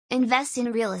Invest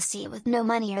in real estate with no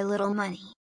money or little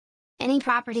money. Any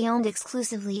property owned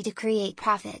exclusively to create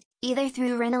profit, either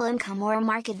through rental income or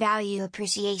market value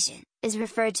appreciation, is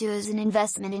referred to as an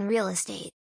investment in real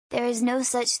estate. There is no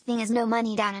such thing as no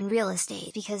money down in real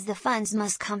estate because the funds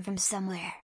must come from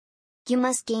somewhere. You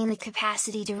must gain the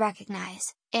capacity to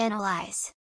recognize,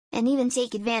 analyze, and even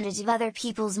take advantage of other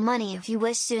people's money if you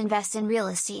wish to invest in real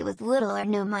estate with little or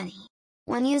no money.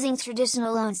 When using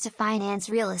traditional loans to finance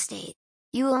real estate,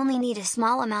 you will only need a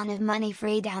small amount of money for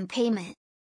a down payment.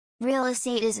 Real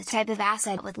estate is a type of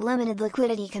asset with limited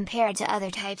liquidity compared to other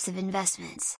types of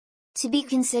investments. To be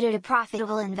considered a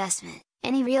profitable investment,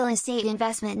 any real estate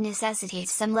investment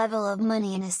necessitates some level of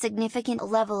money and a significant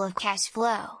level of cash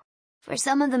flow. For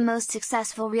some of the most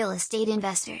successful real estate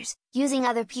investors, using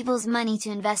other people's money to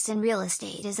invest in real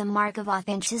estate is a mark of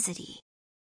authenticity.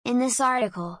 In this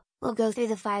article, we'll go through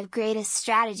the 5 greatest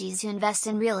strategies to invest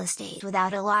in real estate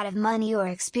without a lot of money or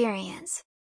experience.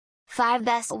 5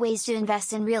 best ways to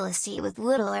invest in real estate with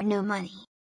little or no money.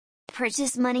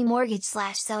 Purchase money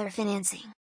mortgage/seller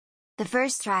financing. The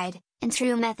first tried and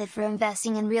true method for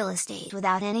investing in real estate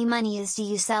without any money is to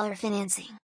use seller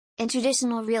financing. In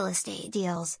traditional real estate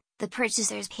deals, the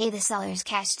purchasers pay the sellers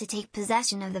cash to take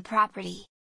possession of the property.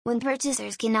 When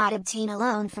purchasers cannot obtain a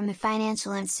loan from a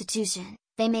financial institution,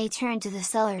 they may turn to the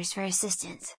sellers for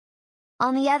assistance.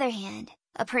 On the other hand,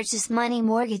 a purchase money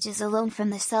mortgage is a loan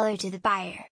from the seller to the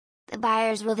buyer. The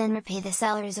buyers will then repay the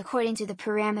sellers according to the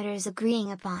parameters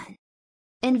agreeing upon.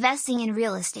 Investing in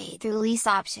real estate through lease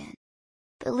option.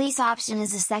 The lease option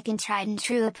is a second tried and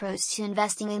true approach to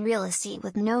investing in real estate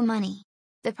with no money.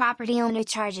 The property owner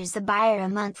charges the buyer a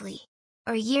monthly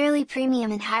or yearly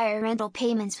premium and higher rental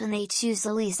payments when they choose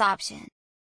the lease option.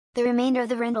 The remainder of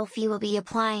the rental fee will be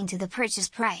applying to the purchase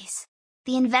price.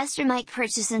 The investor might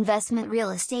purchase investment real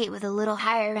estate with a little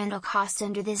higher rental cost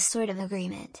under this sort of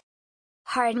agreement.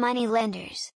 Hard money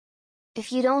lenders.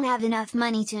 If you don't have enough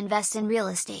money to invest in real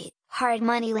estate, hard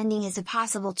money lending is a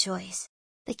possible choice.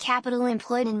 The capital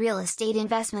employed in real estate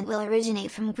investment will originate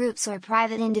from groups or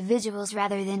private individuals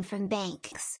rather than from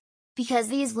banks. Because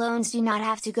these loans do not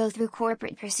have to go through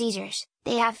corporate procedures,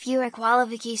 they have fewer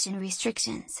qualification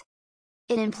restrictions.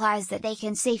 It implies that they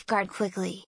can safeguard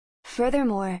quickly.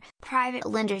 Furthermore, private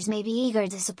lenders may be eager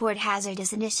to support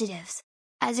hazardous initiatives.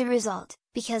 As a result,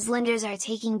 because lenders are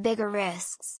taking bigger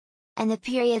risks, and the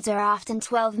periods are often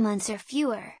 12 months or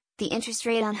fewer, the interest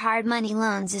rate on hard money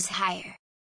loans is higher.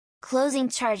 Closing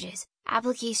charges,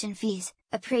 application fees,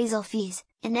 appraisal fees,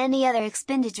 and any other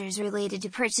expenditures related to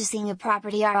purchasing a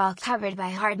property are all covered by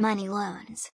hard money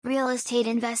loans. Real estate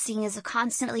investing is a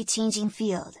constantly changing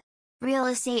field. Real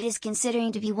estate is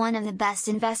considering to be one of the best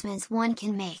investments one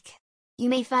can make. You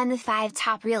may find the 5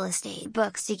 top real estate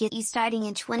books to get you starting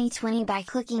in 2020 by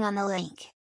clicking on the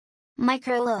link.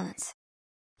 Microloans.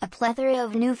 A plethora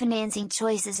of new financing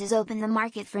choices has opened the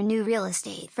market for new real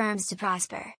estate firms to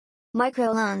prosper.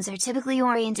 Microloans are typically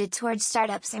oriented towards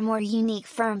startups or more unique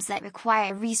firms that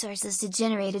require resources to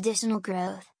generate additional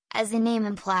growth, as the name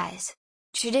implies.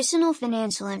 Traditional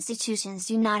financial institutions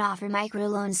do not offer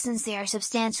microloans since they are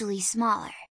substantially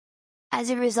smaller. As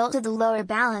a result of the lower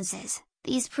balances,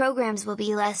 these programs will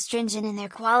be less stringent in their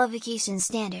qualification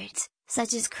standards,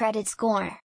 such as credit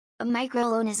score. A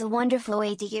microloan is a wonderful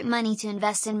way to get money to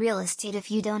invest in real estate if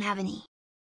you don't have any.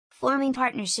 Forming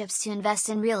partnerships to invest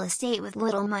in real estate with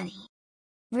little money.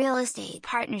 Real estate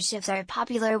partnerships are a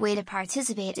popular way to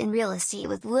participate in real estate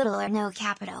with little or no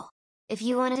capital. If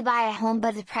you want to buy a home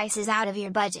but the price is out of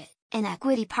your budget, an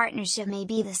equity partnership may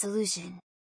be the solution.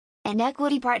 An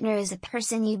equity partner is a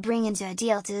person you bring into a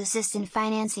deal to assist in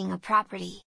financing a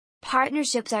property.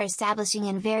 Partnerships are establishing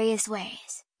in various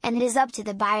ways, and it is up to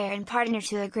the buyer and partner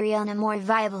to agree on a more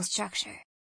viable structure.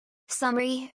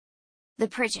 Summary: the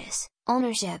purchase,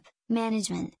 ownership,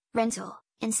 management, rental,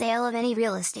 and sale of any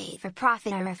real estate for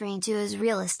profit are referring to as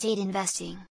real estate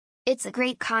investing. It's a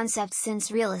great concept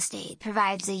since real estate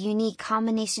provides a unique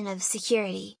combination of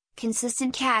security,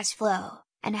 consistent cash flow,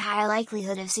 and a high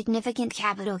likelihood of significant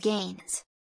capital gains.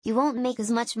 You won't make as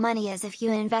much money as if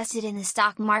you invested in the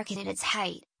stock market at its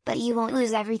height, but you won't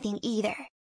lose everything either.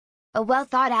 A well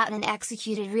thought out and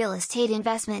executed real estate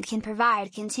investment can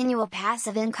provide continual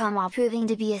passive income while proving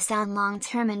to be a sound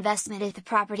long-term investment if the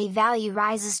property value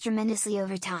rises tremendously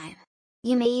over time.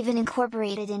 You may even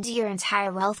incorporate it into your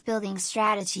entire wealth building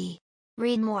strategy.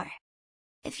 Read more.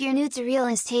 If you're new to real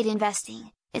estate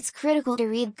investing, it's critical to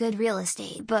read good real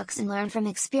estate books and learn from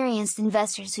experienced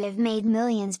investors who have made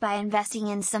millions by investing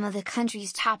in some of the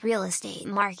country's top real estate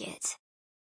markets.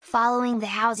 Following the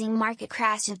housing market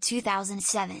crash of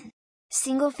 2007,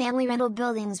 Single-family rental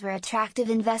buildings were attractive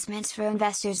investments for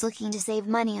investors looking to save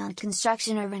money on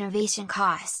construction or renovation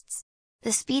costs.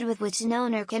 The speed with which an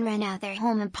owner can rent out their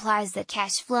home implies that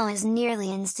cash flow is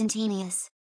nearly instantaneous.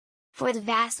 For the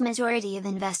vast majority of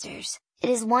investors, it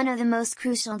is one of the most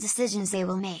crucial decisions they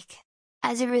will make.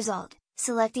 As a result,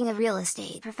 selecting a real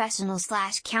estate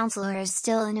professional/counselor is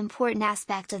still an important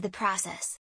aspect of the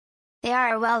process. They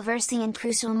are well-versed in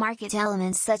crucial market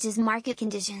elements such as market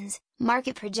conditions,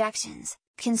 market projections,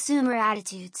 consumer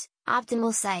attitudes,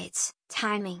 optimal sites,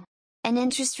 timing, and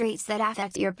interest rates that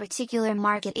affect your particular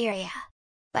market area.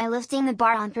 By lifting the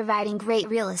bar on providing great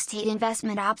real estate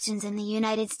investment options in the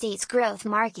United States growth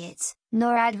markets,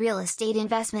 NORAD Real Estate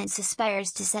Investments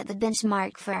aspires to set the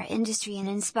benchmark for our industry and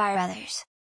inspire others.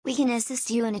 We can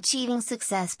assist you in achieving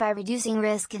success by reducing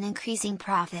risk and increasing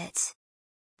profits.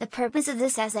 The purpose of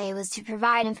this essay was to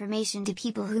provide information to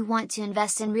people who want to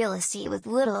invest in real estate with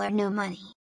little or no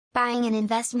money. Buying an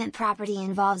investment property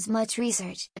involves much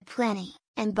research, planning,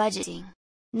 and budgeting.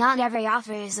 Not every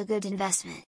offer is a good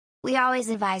investment. We always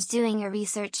advise doing your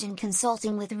research and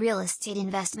consulting with a real estate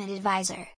investment advisor.